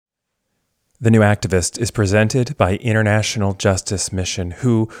The New Activist is presented by International Justice Mission,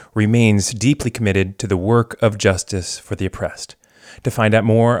 who remains deeply committed to the work of justice for the oppressed. To find out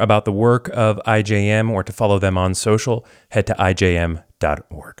more about the work of IJM or to follow them on social, head to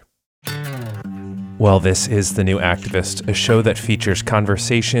ijm.org. Well, this is The New Activist, a show that features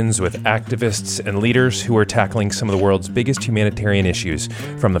conversations with activists and leaders who are tackling some of the world's biggest humanitarian issues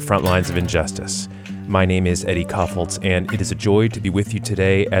from the front lines of injustice. My name is Eddie Koffoltz, and it is a joy to be with you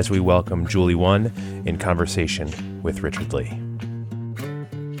today as we welcome Julie Won in conversation with Richard Lee.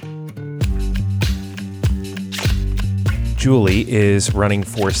 Julie is running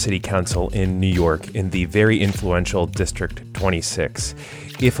for city council in New York in the very influential District 26.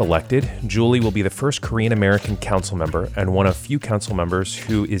 If elected, Julie will be the first Korean American council member and one of few council members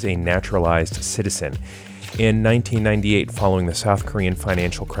who is a naturalized citizen. In 1998, following the South Korean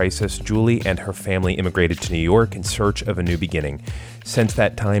financial crisis, Julie and her family immigrated to New York in search of a new beginning. Since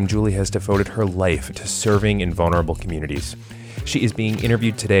that time, Julie has devoted her life to serving in vulnerable communities. She is being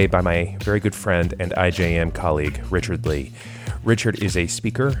interviewed today by my very good friend and IJM colleague, Richard Lee. Richard is a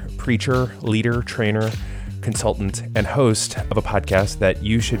speaker, preacher, leader, trainer, consultant, and host of a podcast that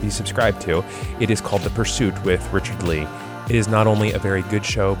you should be subscribed to. It is called The Pursuit with Richard Lee. It is not only a very good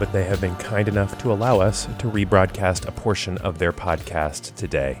show, but they have been kind enough to allow us to rebroadcast a portion of their podcast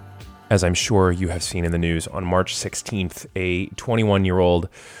today. As I'm sure you have seen in the news, on March 16th, a 21-year-old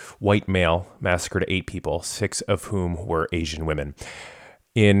white male massacred 8 people, 6 of whom were Asian women.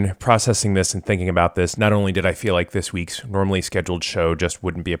 In processing this and thinking about this, not only did I feel like this week's normally scheduled show just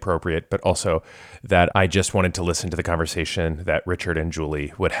wouldn't be appropriate, but also that I just wanted to listen to the conversation that Richard and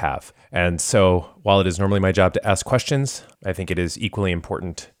Julie would have. And so while it is normally my job to ask questions, I think it is equally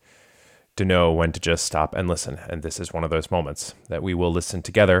important to know when to just stop and listen. And this is one of those moments that we will listen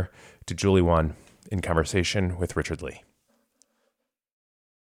together to Julie Won in conversation with Richard Lee.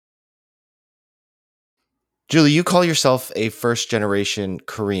 Julie, you call yourself a first-generation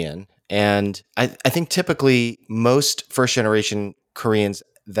Korean, and I think typically most first-generation Koreans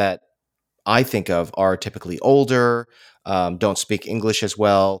that I think of are typically older, don't speak English as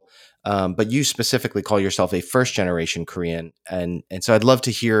well, but you specifically call yourself a first-generation Korean, and so I'd love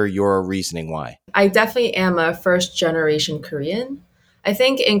to hear your reasoning why. I definitely am a first-generation Korean. I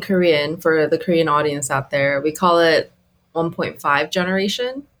think in Korean, for the Korean audience out there, we call it 1.5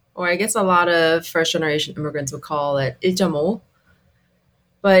 generation. Or I guess a lot of first-generation immigrants would call it 1.5.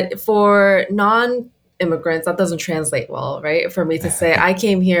 But for non-immigrants, that doesn't translate well, right? For me to say, I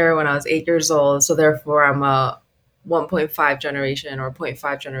came here when I was 8 years old, so therefore I'm a 1.5 generation or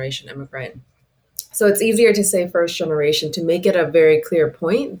 0.5 generation immigrant. So it's easier to say first generation to make it a very clear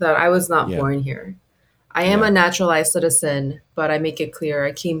point that I was not born here. I am a naturalized citizen, but I make it clear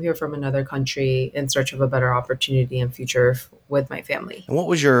I came here from another country in search of a better opportunity and future with my family. And what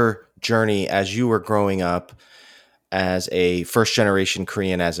was your journey as you were growing up as a first-generation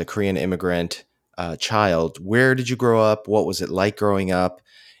Korean, as a Korean immigrant child? Where did you grow up? What was it like growing up?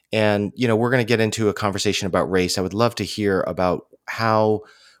 And, we're going to get into a conversation about race. I would love to hear about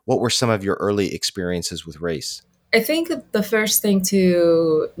what were some of your early experiences with race? I think the first thing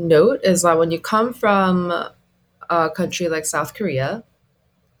to note is that when you come from a country like South Korea,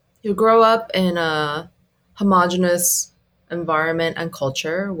 you grow up in a homogenous environment and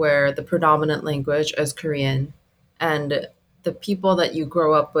culture where the predominant language is Korean. And the people that you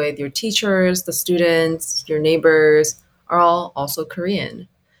grow up with, your teachers, the students, your neighbors, are all also Korean.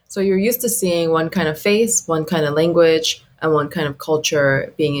 So you're used to seeing one kind of face, one kind of language, and one kind of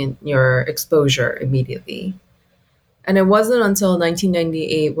culture being in your exposure immediately. And it wasn't until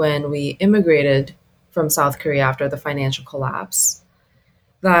 1998 when we immigrated from South Korea after the financial collapse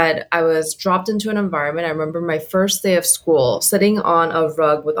that I was dropped into an environment. I remember my first day of school, sitting on a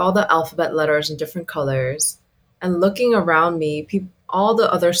rug with all the alphabet letters in different colors and looking around me. All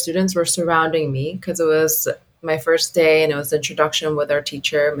the other students were surrounding me because it was my first day and it was the introduction with our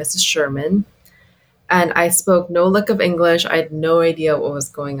teacher, Mrs. Sherman. And I spoke no lick of English. I had no idea what was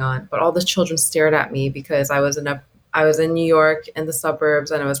going on, but all the children stared at me because I was in New York in the suburbs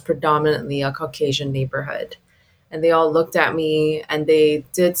and it was predominantly a Caucasian neighborhood. And they all looked at me and they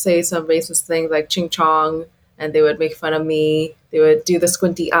did say some racist things like ching chong, and they would make fun of me. They would do the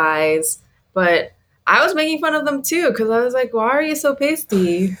squinty eyes. But I was making fun of them too because I was like, why are you so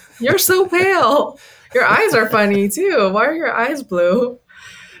pasty? You're so pale. Your eyes are funny too. Why are your eyes blue?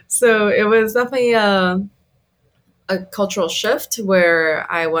 So it was definitely a cultural shift where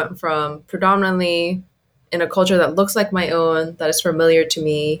I went from predominantly in a culture that looks like my own, that is familiar to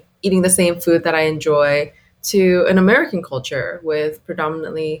me, eating the same food that I enjoy, to an American culture with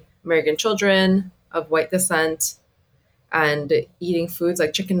predominantly American children of white descent and eating foods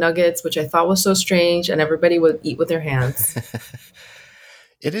like chicken nuggets, which I thought was so strange, and everybody would eat with their hands.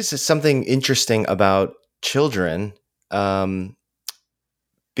 It is something interesting about children,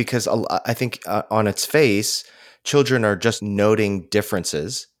 because I think on its face, children are just noting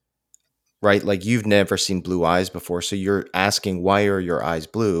differences, right? Like you've never seen blue eyes before, so you're asking, why are your eyes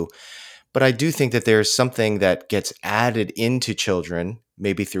blue? But I do think that there's something that gets added into children,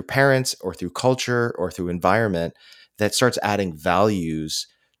 maybe through parents or through culture or through environment, that starts adding values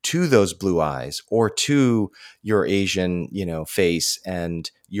to those blue eyes or to your Asian, face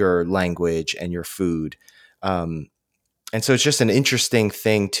and your language and your food. And so it's just an interesting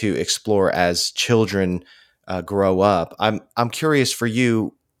thing to explore as children grow up. I'm curious for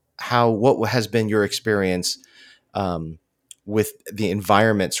you, what has been your experience um, with the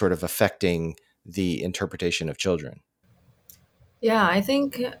environment sort of affecting the interpretation of children? Yeah, I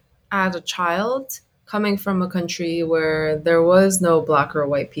think as a child, coming from a country where there was no black or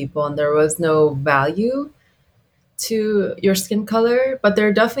white people and there was no value to your skin color, but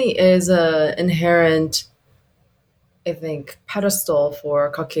there definitely is a inherent, I think, pedestal for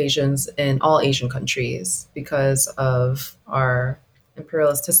Caucasians in all Asian countries because of our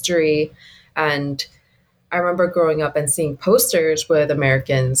imperialist history. And I remember growing up and seeing posters with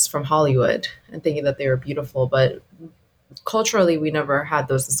Americans from Hollywood and thinking that they were beautiful, but culturally we never had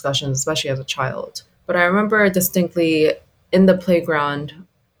those discussions, especially as a child. But I remember distinctly in the playground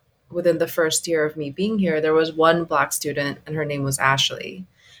within the first year of me being here, there was one black student and her name was Ashley.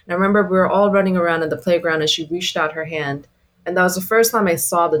 And I remember we were all running around in the playground and she reached out her hand. And that was the first time I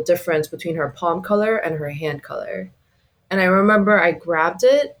saw the difference between her palm color and her hand color. And I remember I grabbed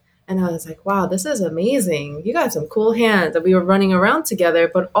it and I was like, wow, this is amazing. You got some cool hands. And we were running around together,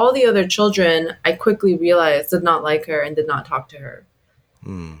 but all the other children, I quickly realized, did not like her and did not talk to her.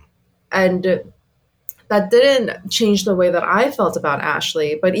 Hmm. And that didn't change the way that I felt about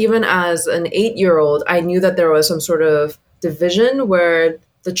Ashley. But even as an 8-year-old, I knew that there was some sort of division where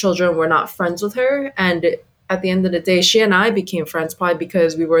the children were not friends with her. And at the end of the day, she and I became friends probably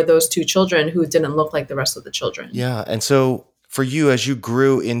because we were those two children who didn't look like the rest of the children. Yeah. And so for you, as you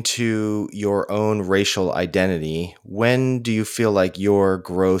grew into your own racial identity, when do you feel like your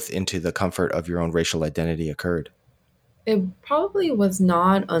growth into the comfort of your own racial identity occurred? It probably was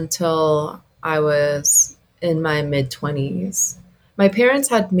not until I was in my mid 20s. My parents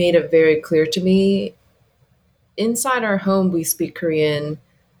had made it very clear to me inside our home, we speak Korean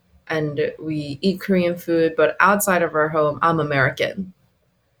and we eat Korean food, but outside of our home, I'm American.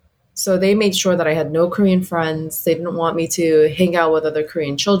 So they made sure that I had no Korean friends. They didn't want me to hang out with other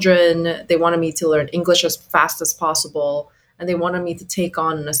Korean children. They wanted me to learn English as fast as possible. And they wanted me to take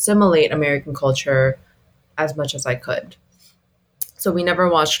on and assimilate American culture as much as I could. So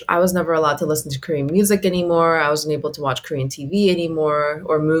I was never allowed to listen to Korean music anymore. I wasn't able to watch Korean TV anymore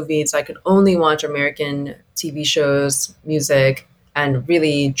or movies. I could only watch American TV shows, music, and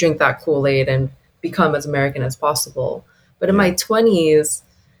really drink that Kool-Aid and become as American as possible. But in my Yeah. 20s,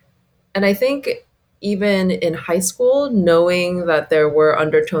 and I think even in high school, knowing that there were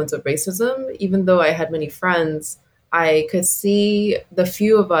undertones of racism, even though I had many friends, I could see the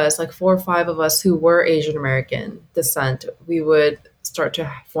few of us, like 4 or 5 of us who were Asian American descent, we would start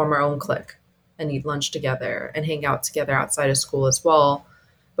to form our own clique and eat lunch together and hang out together outside of school as well.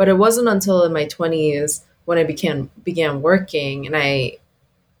 But it wasn't until in my 20s when I began working and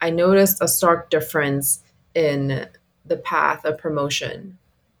I noticed a stark difference in the path of promotion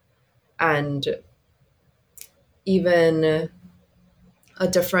and even a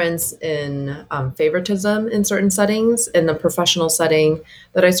difference in favoritism in certain settings in a professional setting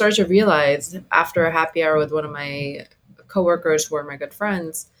that I started to realize after a happy hour with one of my coworkers who were my good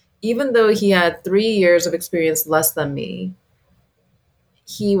friends. Even though he had 3 years of experience less than me,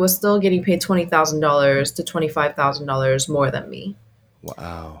 he was still getting paid $20,000 to $25,000 more than me.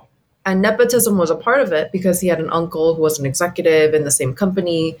 Wow. And nepotism was a part of it because he had an uncle who was an executive in the same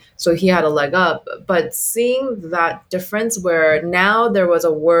company, so he had a leg up. But seeing that difference where now there was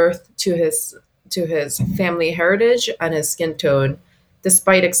a worth to his family heritage and his skin tone,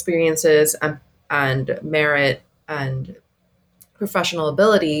 despite experiences and merit and professional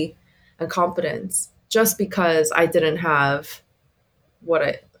ability and competence, just because what I didn't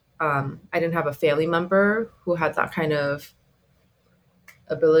have a family member who had that kind of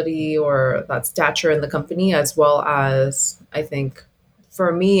ability or that stature in the company, as well as I think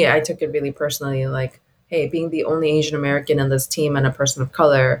for me, I took it really personally like, hey, being the only Asian American in this team and a person of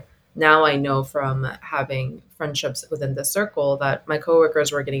color, now I know from having friendships within this circle that my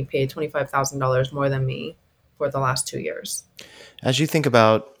coworkers were getting paid $25,000 more than me for the last 2 years. As you think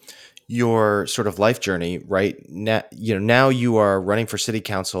about your sort of life journey, right now, now you are running for city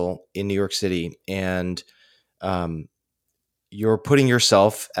council in New York City, and um, you're putting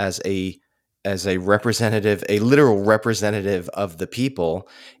yourself as a representative, a literal representative of the people.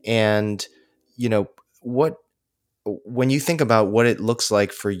 And what when you think about what it looks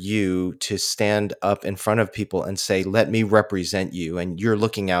like for you to stand up in front of people and say, let me represent you, and you're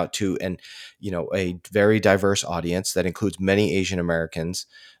looking out to a very diverse audience that includes many Asian Americans.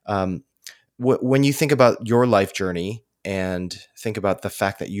 um, when you think about your life journey and think about the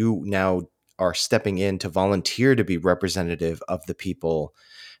fact that you now are stepping in to volunteer to be representative of the people,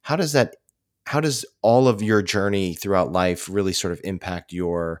 how does that how does all of your journey throughout life really sort of impact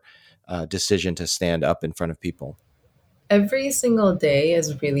your decision to stand up in front of people? Every single day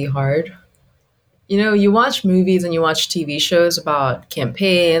is really hard. You watch movies and you watch TV shows about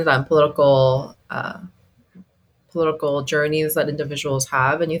campaigns and political journeys that individuals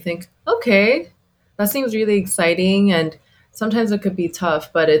have, and you think, okay, that seems really exciting, and sometimes it could be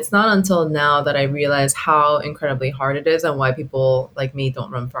tough, but it's not until now that I realize how incredibly hard it is and why people like me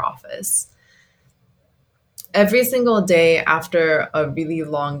don't run for office. Every single day after a really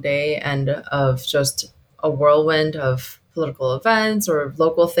long day and of just a whirlwind of political events or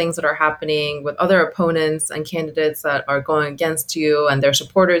local things that are happening with other opponents and candidates that are going against you and their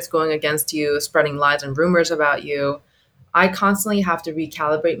supporters going against you, spreading lies and rumors about you, I constantly have to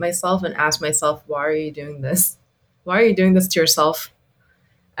recalibrate myself and ask myself, why are you doing this? Why are you doing this to yourself?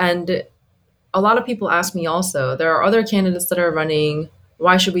 And a lot of people ask me also, there are other candidates that are running.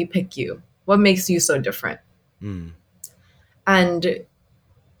 Why should we pick you? What makes you so different? Mm. And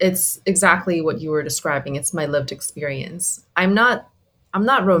it's exactly what you were describing. It's my lived experience. I'm not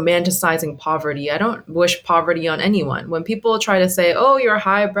romanticizing poverty. I don't wish poverty on anyone. When people try to say, "Oh, you're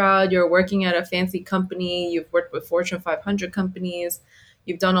highbrow, you're working at a fancy company, you've worked with Fortune 500 companies,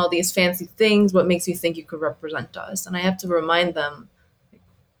 you've done all these fancy things, what makes you think you could represent us?" And I have to remind them,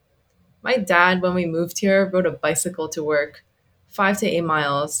 my dad, when we moved here, rode a bicycle to work 5 to 8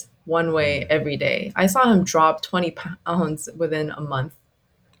 miles one way every day. I saw him drop 20 pounds within a month.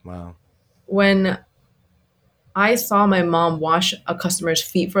 Wow. When I saw my mom wash a customer's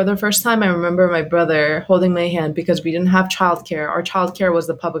feet for the first time, I remember my brother holding my hand because we didn't have childcare. Our childcare was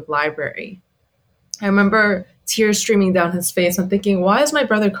the public library. I remember tears streaming down his face and thinking, why is my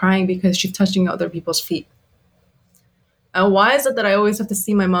brother crying because she's touching other people's feet? And why is it that I always have to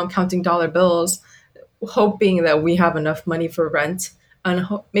see my mom counting dollar bills, hoping that we have enough money for rent and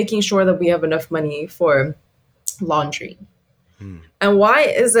making sure that we have enough money for laundry? Mm. And why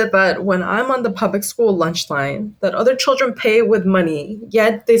is it that when I'm on the public school lunch line, that other children pay with money,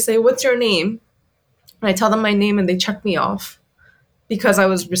 yet they say, "What's your name?" And I tell them my name and they check me off because I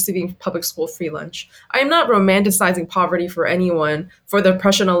was receiving public school free lunch. I am not romanticizing poverty for anyone for the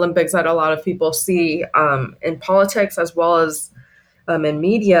Prussian Olympics that a lot of people see in politics as well as in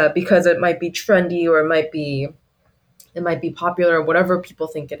media, because it might be trendy or it might be popular or whatever people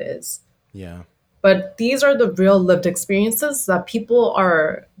think it is. Yeah. But these are the real lived experiences that people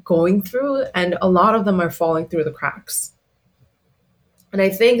are going through, and a lot of them are falling through the cracks. And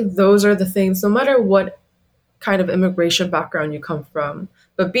I think those are the things, no matter what kind of immigration background you come from,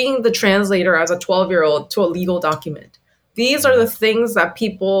 but being the translator as a 12-year-old to a legal document, these are the things that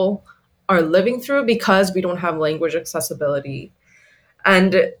people are living through because we don't have language accessibility.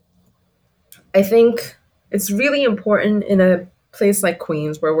 And I think it's really important in a place like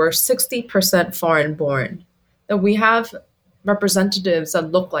Queens, where we're 60% foreign born, that we have representatives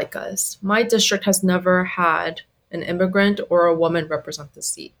that look like us. My district has never had an immigrant or a woman represent the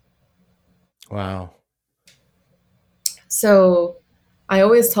seat. Wow. So I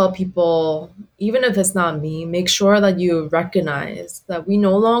always tell people, even if it's not me, make sure that you recognize that we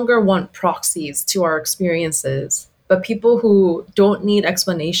no longer want proxies to our experiences, but people who don't need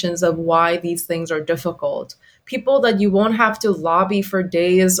explanations of why these things are difficult. People that you won't have to lobby for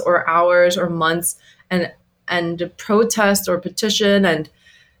days or hours or months and protest or petition and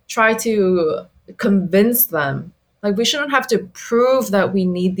try to convince them. Like, we shouldn't have to prove that we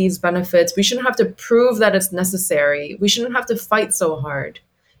need these benefits. We shouldn't have to prove that it's necessary. We shouldn't have to fight so hard.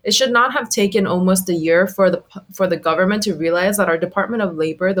 It should not have taken almost a year for the government to realize that our Department of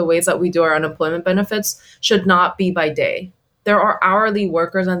Labor, the ways that we do our unemployment benefits, should not be by day. There are hourly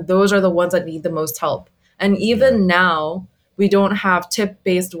workers, and those are the ones that need the most help. And even now, we don't have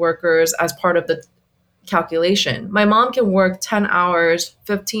tip-based workers as part of the calculation. My mom can work 10 hours,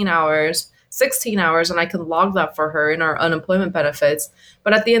 15 hours, 16 hours, and I can log that for her in our unemployment benefits.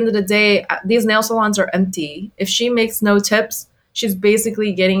 But at the end of the day, these nail salons are empty. If she makes no tips, She's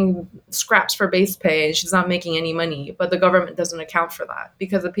basically getting scraps for base pay and she's not making any money, but the government doesn't account for that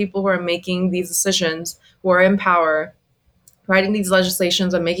because the people who are making these decisions, who are in power, writing these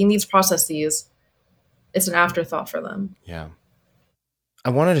legislations and making these processes, it's an afterthought for them. Yeah. I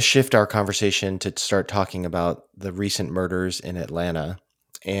wanted to shift our conversation to start talking about the recent murders in Atlanta.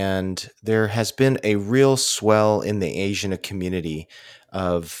 And there has been a real swell in the Asian community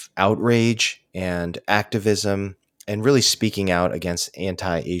of outrage and activism and really speaking out against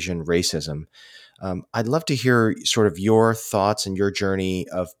anti-Asian racism. I'd love to hear sort of your thoughts and your journey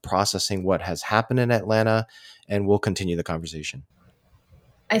of processing what has happened in Atlanta, and we'll continue the conversation.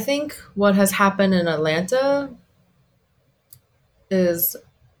 I think what has happened in Atlanta is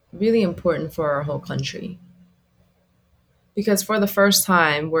really important for our whole country. Because for the first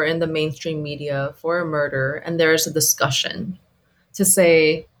time, we're in the mainstream media for a murder, and there's a discussion to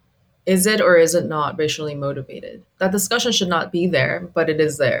say, is it or is it not racially motivated? That discussion should not be there, but it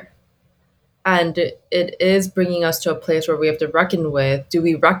is there. And it is bringing us to a place where we have to reckon with, do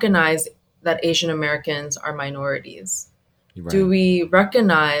we recognize that Asian Americans are minorities? Right. Do we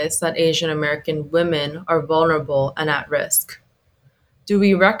recognize that Asian American women are vulnerable and at risk? Do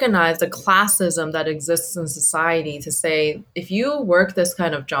we recognize the classism that exists in society to say, if you work this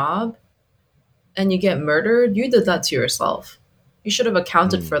kind of job and you get murdered, you did that to yourself. You should have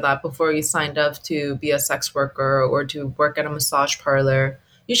accounted for that before you signed up to be a sex worker or to work at a massage parlor.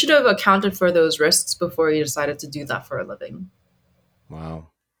 You should have accounted for those risks before you decided to do that for a living. Wow.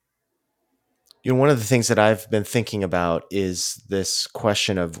 One of the things that I've been thinking about is this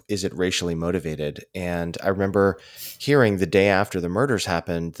question of, is it racially motivated? And I remember hearing the day after the murders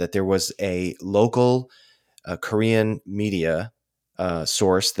happened that there was a local Korean media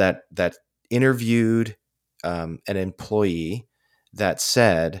source that interviewed an employee that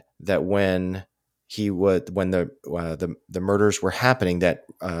said that when the murders were happening, that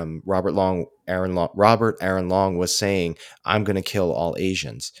Robert Aaron Long was saying, "I'm going to kill all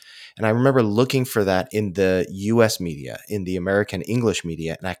Asians." And I remember looking for that in the U.S. media, in the American English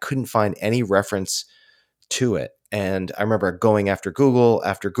media, and I couldn't find any reference to it. And I remember going after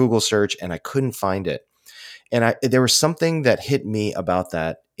Google search, and I couldn't find it. And there was something that hit me about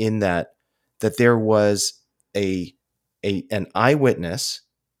that, in that there was an eyewitness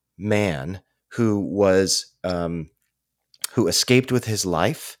man who escaped with his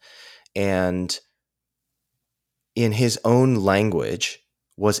life, and in his own language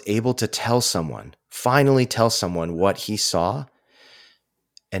was able to finally tell someone what he saw,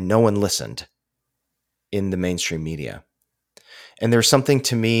 and no one listened in the mainstream media. And there's something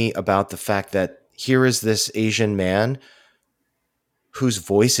to me about the fact that here is this Asian man whose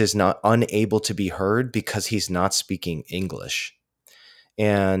voice is not unable to be heard because he's not speaking English.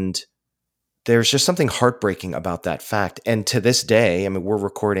 And there's just something heartbreaking about that fact. And to this day, I mean, we're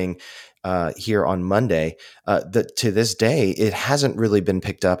recording here on Monday, to this day, it hasn't really been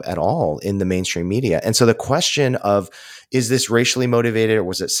picked up at all in the mainstream media. And so the question of, is this racially motivated or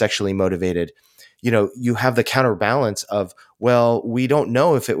was it sexually motivated? You have the counterbalance of, well, we don't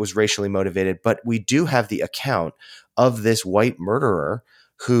know if it was racially motivated, but we do have the account of this white murderer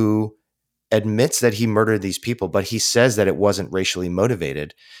who admits that he murdered these people, but he says that it wasn't racially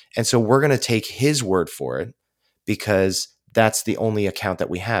motivated. And so we're going to take his word for it because that's the only account that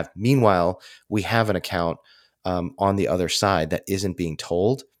we have. Meanwhile, we have an account on the other side that isn't being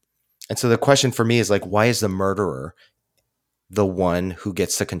told. And so the question for me is, like, why is the murderer the one who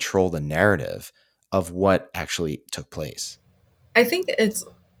gets to control the narrative of what actually took place? I think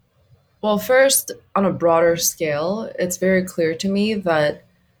well, first, on a broader scale, it's very clear to me that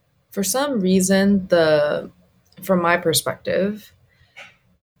for some reason, from my perspective,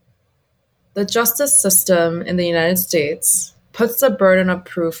 the justice system in the United States puts the burden of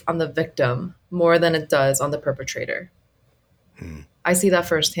proof on the victim more than it does on the perpetrator. I see that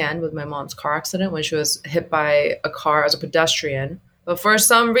firsthand with my mom's car accident when she was hit by a car as a pedestrian. But for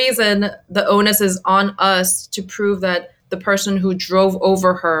some reason, the onus is on us to prove that the person who drove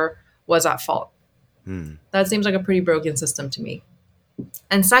over her was at fault. That seems like a pretty broken system to me.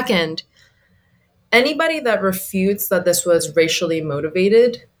 And second, anybody that refutes that this was racially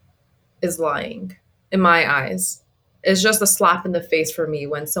motivated is lying, in my eyes. It's just a slap in the face for me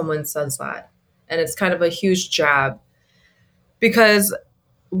when someone says that. And it's kind of a huge jab because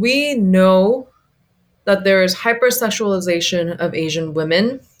we know that there is hypersexualization of Asian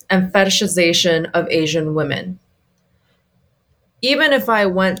women and fetishization of Asian women. Even if I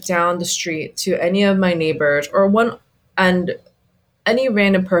went down the street to any of my neighbors and any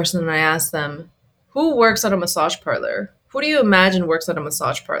random person and I asked them, who works at a massage parlor? Who do you imagine works at a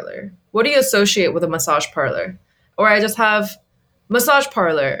massage parlor? What do you associate with a massage parlor? Or I just have massage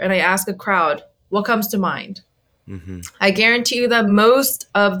parlor, and I ask a crowd, what comes to mind? Mm-hmm. I guarantee you that most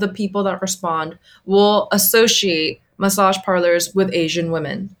of the people that respond will associate massage parlors with Asian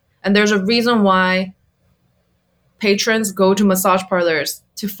women. And there's a reason why patrons go to massage parlors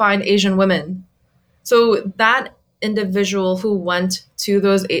to find Asian women. So that individual who went to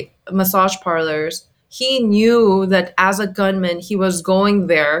those massage parlors, he knew that as a gunman, he was going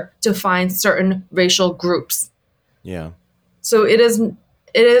there to find certain racial groups. Yeah. So it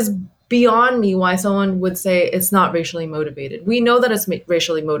is beyond me why someone would say it's not racially motivated. We know that it's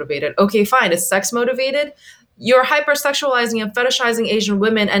racially motivated. Okay, fine. It's sex motivated. You're hypersexualizing and fetishizing Asian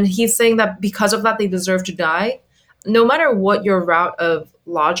women, and he's saying that because of that they deserve to die. No matter what your route of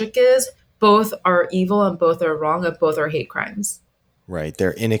logic is, both are evil and both are wrong and both are hate crimes. Right.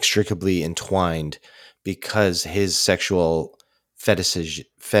 They're inextricably entwined because his sexual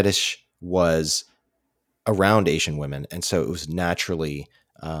fetish was around Asian women. And so it was naturally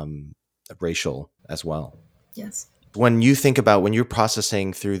racial as well. Yes. When you think about when you're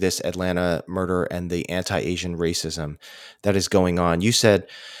processing through this Atlanta murder and the anti-Asian racism that is going on, you said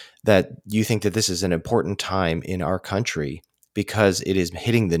that you think that this is an important time in our country because it is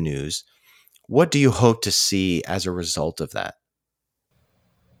hitting the news. What do you hope to see as a result of that?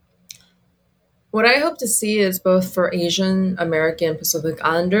 What I hope to see is both for Asian American Pacific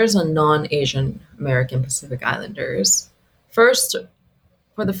Islanders and non-Asian American Pacific Islanders. First,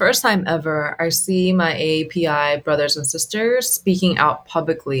 for the first time ever, I see my AAPI brothers and sisters speaking out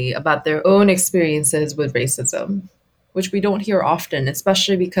publicly about their own experiences with racism, which we don't hear often,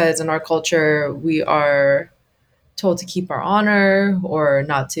 especially because in our culture, we are told to keep our honor or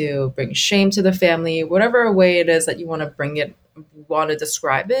not to bring shame to the family, whatever way it is that you want to bring it, want to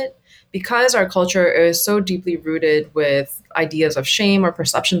describe it. Because our culture is so deeply rooted with ideas of shame or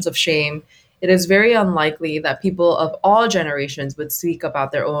perceptions of shame, it is very unlikely that people of all generations would speak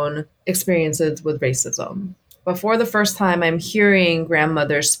about their own experiences with racism. But for the first time, I'm hearing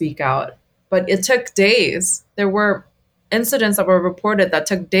grandmothers speak out. But it took days. There were incidents that were reported that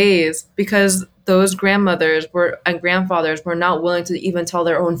took days because those grandmothers and grandfathers were not willing to even tell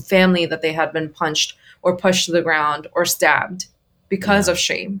their own family that they had been punched or pushed to the ground or stabbed because of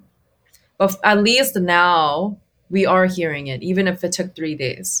shame. But at least now we are hearing it, even if it took 3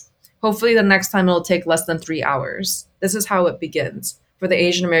 days. Hopefully, the next time it'll take less than 3 hours. This is how it begins for the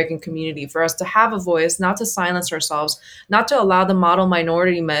Asian American community, for us to have a voice, not to silence ourselves, not to allow the model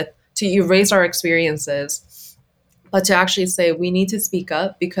minority myth to erase our experiences, but to actually say we need to speak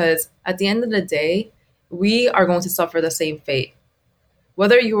up because at the end of the day, we are going to suffer the same fate.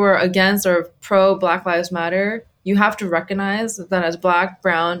 Whether you are against or pro Black Lives Matter, you have to recognize that as Black,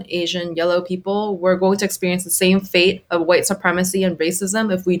 brown, Asian, yellow people, we're going to experience the same fate of white supremacy and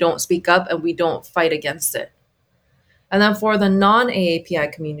racism if we don't speak up and we don't fight against it. And then for the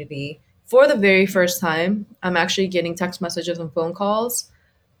non-AAPI community, for the very first time, I'm actually getting text messages and phone calls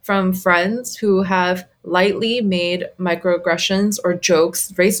from friends who have lightly made microaggressions or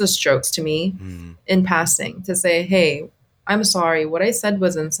jokes, racist jokes to me in passing to say, hey, I'm sorry, what I said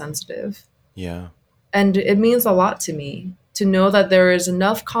was insensitive. Yeah. And it means a lot to me to know that there is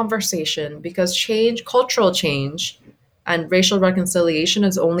enough conversation because change, cultural change, and racial reconciliation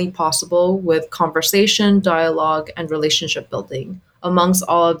is only possible with conversation, dialogue, and relationship building amongst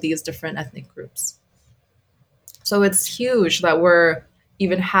all of these different ethnic groups. So it's huge that we're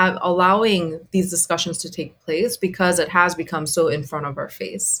even allowing these discussions to take place because it has become so in front of our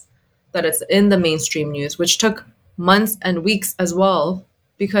face that it's in the mainstream news, which took months and weeks as well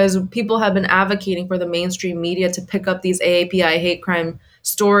because people have been advocating for the mainstream media to pick up these AAPI hate crime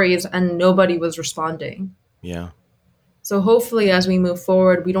stories and nobody was responding. Yeah. So hopefully as we move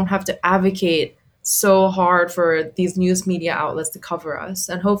forward, we don't have to advocate so hard for these news media outlets to cover us.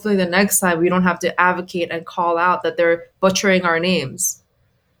 And hopefully the next time we don't have to advocate and call out that they're butchering our names.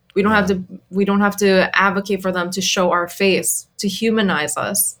 We don't have to advocate for them to show our face, to humanize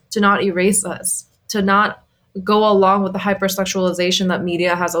us, to not erase us, to not go along with the hypersexualization that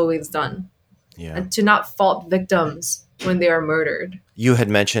media has always done. Yeah. And to not fault victims when they are murdered. You had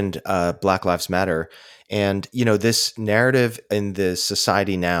mentioned Black Lives Matter. And, this narrative in the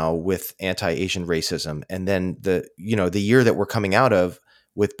society now with anti-Asian racism, and then the year that we're coming out of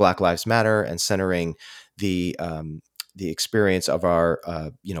with Black Lives Matter and centering the experience of our,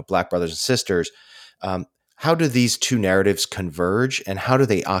 Black brothers and sisters. How do these two narratives converge and how do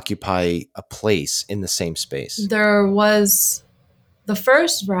they occupy a place in the same space? There was the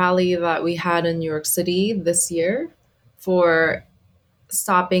first rally that we had in New York City this year for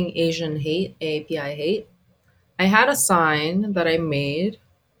stopping Asian hate, AAPI hate. I had a sign that I made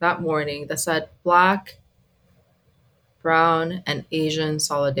that morning that said Black brown, and Asian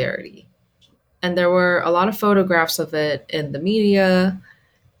solidarity. And there were a lot of photographs of it in the media.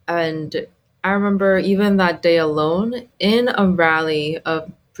 And I remember even that day alone, in a rally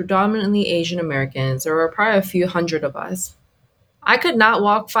of predominantly Asian Americans, there were probably a few hundred of us. I could not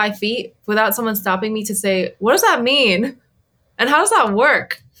walk 5 feet without someone stopping me to say, "What does that mean? And how does that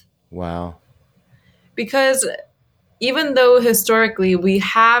work?" Wow. Because even though historically we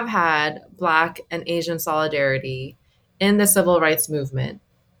have had Black and Asian solidarity in the civil rights movement,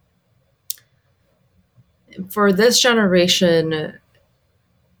 for this generation,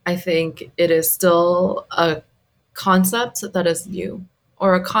 I think it is still a concept that is new,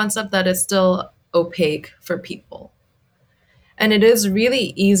 or a concept that is still opaque for people. And it is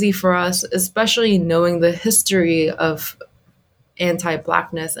really easy for us, especially knowing the history of anti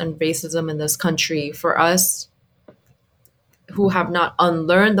Blackness and racism in this country, for us who have not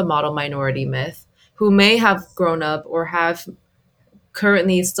unlearned the model minority myth, who may have grown up or have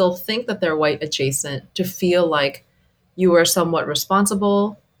currently still think that they're white adjacent, to feel like you are somewhat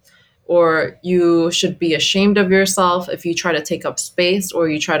responsible, or you should be ashamed of yourself if you try to take up space or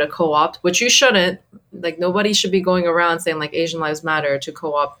you try to co-opt, which you shouldn't. Like, nobody should be going around saying like Asian lives matter to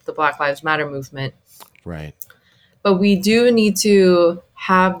co-opt the Black Lives Matter movement. Right. But we do need to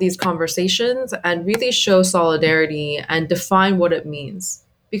have these conversations and really show solidarity and define what it means,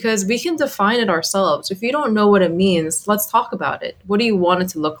 because we can define it ourselves. If you don't know what it means, let's talk about it. What do you want it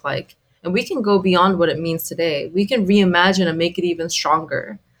to look like? And we can go beyond what it means today. We can reimagine and make it even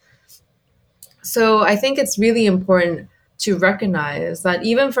stronger. So I think it's really important to recognize that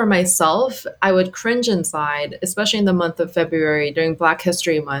even for myself, I would cringe inside, especially in the month of February during Black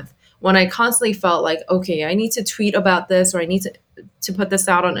History Month, when I constantly felt like, okay, I need to tweet about this, or I need to put this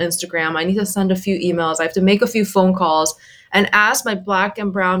out on Instagram. I need to send a few emails. I have to make a few phone calls and ask my Black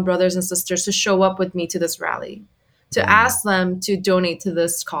and brown brothers and sisters to show up with me to this rally, to ask them to donate to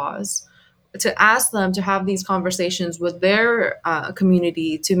this cause, to ask them to have these conversations with their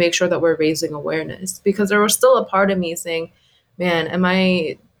community to make sure that we're raising awareness. Because there was still a part of me saying, man, am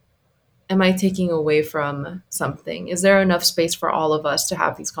I taking away from something? Is there enough space for all of us to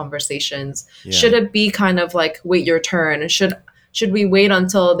have these conversations? Yeah. Should it be kind of like, wait your turn? Should we wait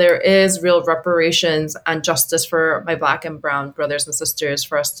until there is real reparations and justice for my Black and brown brothers and sisters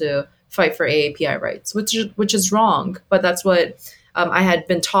for us to fight for AAPI rights, which is wrong, but that's what I had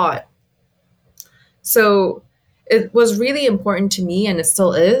been taught. So it was really important to me, and it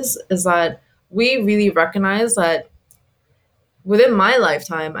still is that we really recognize that within my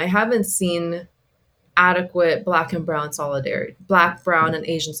lifetime, I haven't seen adequate Black and brown solidarity, Black, brown, and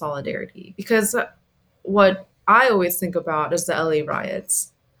Asian solidarity. Because what I always think about is the LA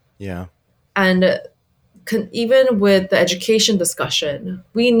riots. Yeah. And even with the education discussion,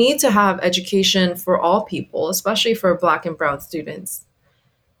 we need to have education for all people, especially for Black and brown students.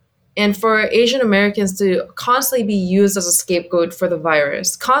 And for Asian Americans to constantly be used as a scapegoat for the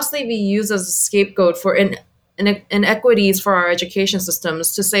virus, constantly be used as a scapegoat for inequities for our education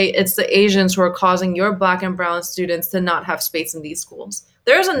systems, to say it's the Asians who are causing your Black and brown students to not have space in these schools.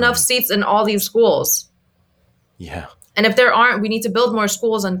 There's enough seats in all these schools. Yeah. And if there aren't, we need to build more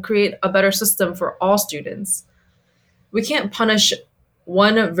schools and create a better system for all students. We can't punish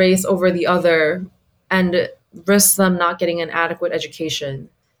one race over the other and risk them not getting an adequate education.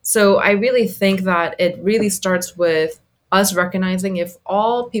 So I really think that it really starts with us recognizing, if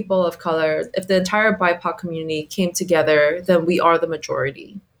all people of color, if the entire BIPOC community came together, then we are the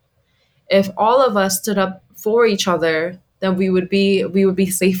majority. If all of us stood up for each other, then we would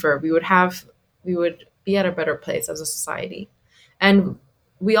be safer. We would be at a better place as a society. And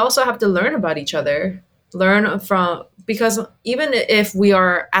we also have to learn about each other, because even if we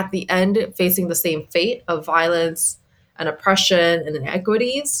are at the end facing the same fate of violence and oppression and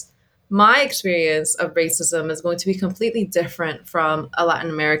inequities, my experience of racism is going to be completely different from a Latin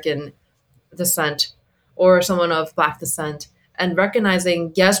American descent or someone of Black descent. And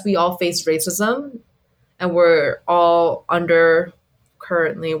recognizing, yes, we all face racism, and we're all under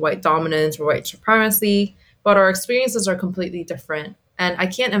currently white dominance or white supremacy, but our experiences are completely different. And I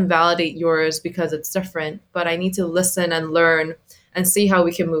can't invalidate yours because it's different, but I need to listen and learn and see how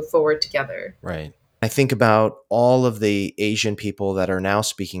we can move forward together. Right. I think about all of the Asian people that are now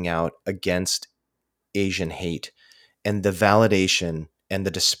speaking out against Asian hate, and the validation and the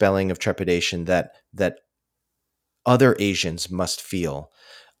dispelling of trepidation that other Asians must feel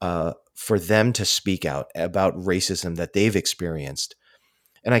for them to speak out about racism that they've experienced.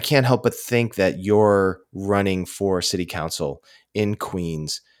 And I can't help but think that your running for city council in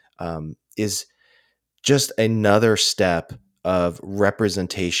Queens is just another step of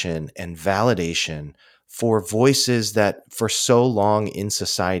representation and validation for voices that for so long in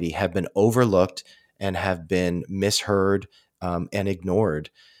society have been overlooked and have been misheard and ignored.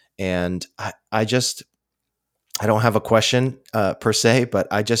 And I don't have a question per se, but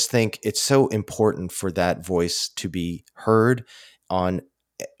I just think it's so important for that voice to be heard on,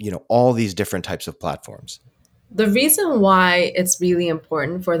 all these different types of platforms. The reason why it's really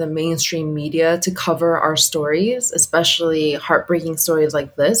important for the mainstream media to cover our stories, especially heartbreaking stories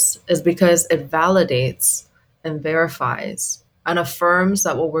like this, is because it validates and verifies and affirms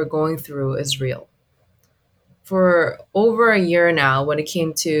that what we're going through is real. For over a year now, when it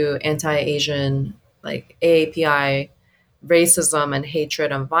came to anti-Asian, like AAPI, racism and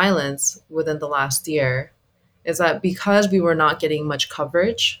hatred and violence within the last year, is that because we were not getting much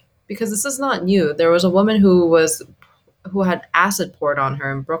coverage, because this is not new. There was a woman who had acid poured on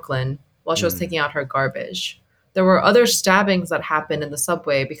her in Brooklyn while she was taking out her garbage. There were other stabbings that happened in the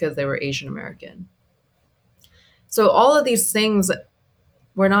subway because they were Asian American. So all of these things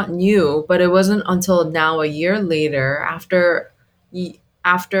were not new, but it wasn't until now, a year later,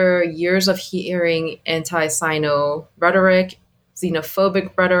 after years of hearing anti-Sino rhetoric,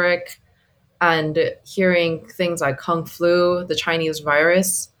 xenophobic rhetoric, and hearing things like Kung Flu, the Chinese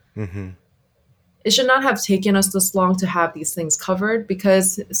virus. Mm-hmm. It should not have taken us this long to have these things covered,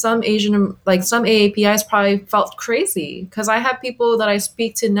 because some AAPIs probably felt crazy. Because I have people that I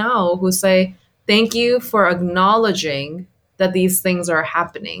speak to now who say, thank you for acknowledging that these things are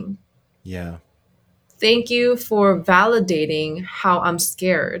happening. Yeah. Thank you for validating how I'm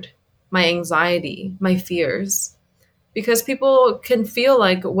scared, my anxiety, my fears. Because people can feel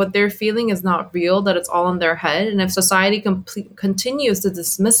like what they're feeling is not real, that it's all in their head. And if society continues to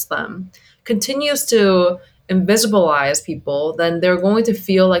dismiss them, continues to invisibilize people, then they're going to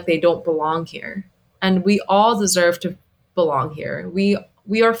feel like they don't belong here. And we all deserve to belong here. We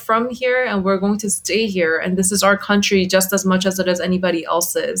are from here and we're going to stay here. And this is our country just as much as it is anybody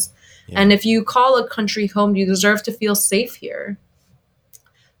else's. Yeah. And if you call a country home, you deserve to feel safe here.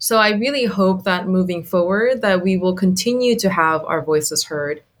 So I really hope that moving forward, that we will continue to have our voices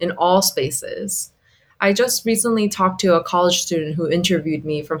heard in all spaces. I just recently talked to a college student who interviewed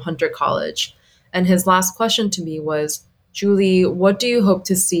me from Hunter College. And his last question to me was, Julie, what do you hope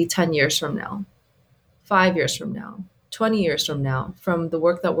to see 10 years from now, 5 years from now, 20 years from now, from the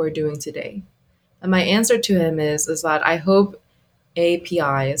work that we're doing today? And my answer to him is that I hope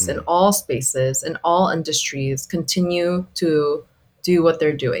APIs in all spaces, in all industries, continue to do what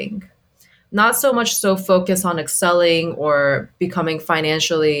they're doing. Not so much so focus on excelling or becoming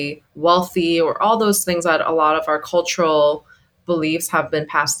financially wealthy or all those things that a lot of our cultural beliefs have been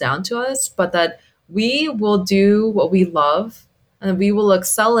passed down to us, but that we will do what we love and we will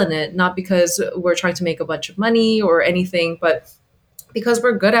excel in it, not because we're trying to make a bunch of money or anything, but because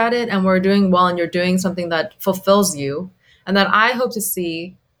we're good at it and we're doing well and you're doing something that fulfills you. And that I hope to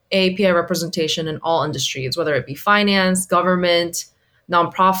see API representation in all industries, whether it be finance, government,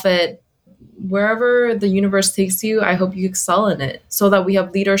 nonprofit, wherever the universe takes you. I hope you excel in it so that we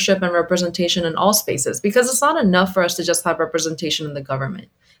have leadership and representation in all spaces, because it's not enough for us to just have representation in the government.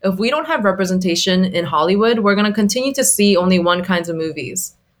 If we don't have representation in Hollywood, we're going to continue to see only one kinds of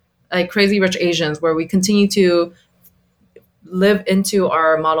movies, like Crazy Rich Asians, where we continue to live into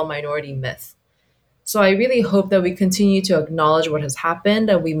our model minority myth. So I really hope that we continue to acknowledge what has happened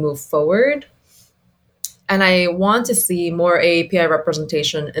and we move forward. And I want to see more AAPI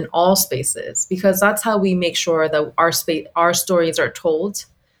representation in all spaces, because that's how we make sure that our stories are told.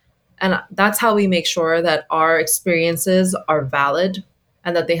 And that's how we make sure that our experiences are valid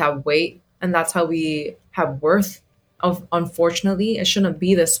and that they have weight. And that's how we have worth. Unfortunately, it shouldn't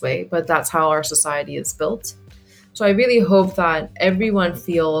be this way, but that's how our society is built. So I really hope that everyone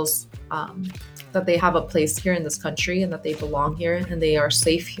feels that they have a place here in this country and that they belong here and they are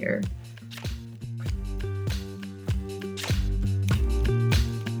safe here.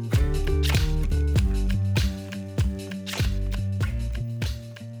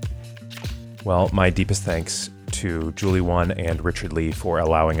 Well, my deepest thanks to Julie Won and Richard Lee for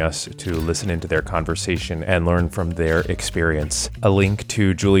allowing us to listen into their conversation and learn from their experience. A link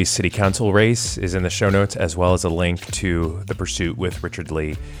to Julie's city council race is in the show notes, as well as a link to The Pursuit with Richard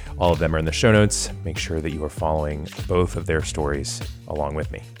Lee. All of them are in the show notes. Make sure that you are following both of their stories along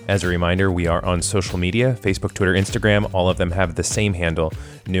with me. As a reminder, we are on social media, Facebook, Twitter, Instagram. All of them have the same handle,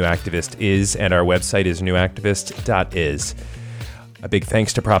 New Activist Is, and our website is newactivist.is. A big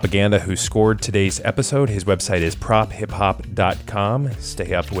thanks to Propaganda, who scored today's episode. His website is prophiphop.com.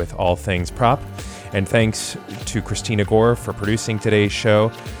 Stay up with all things prop. And thanks to Christina Gore for producing today's show,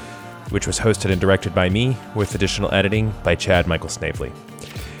 which was hosted and directed by me, with additional editing by Chad Michael Snavely.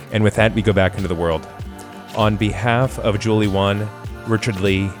 And with that, we go back into the world. On behalf of Julie Won, Richard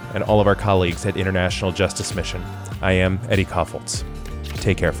Lee, and all of our colleagues at International Justice Mission, I am Eddie Koffoltz.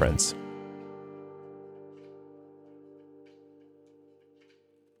 Take care, friends.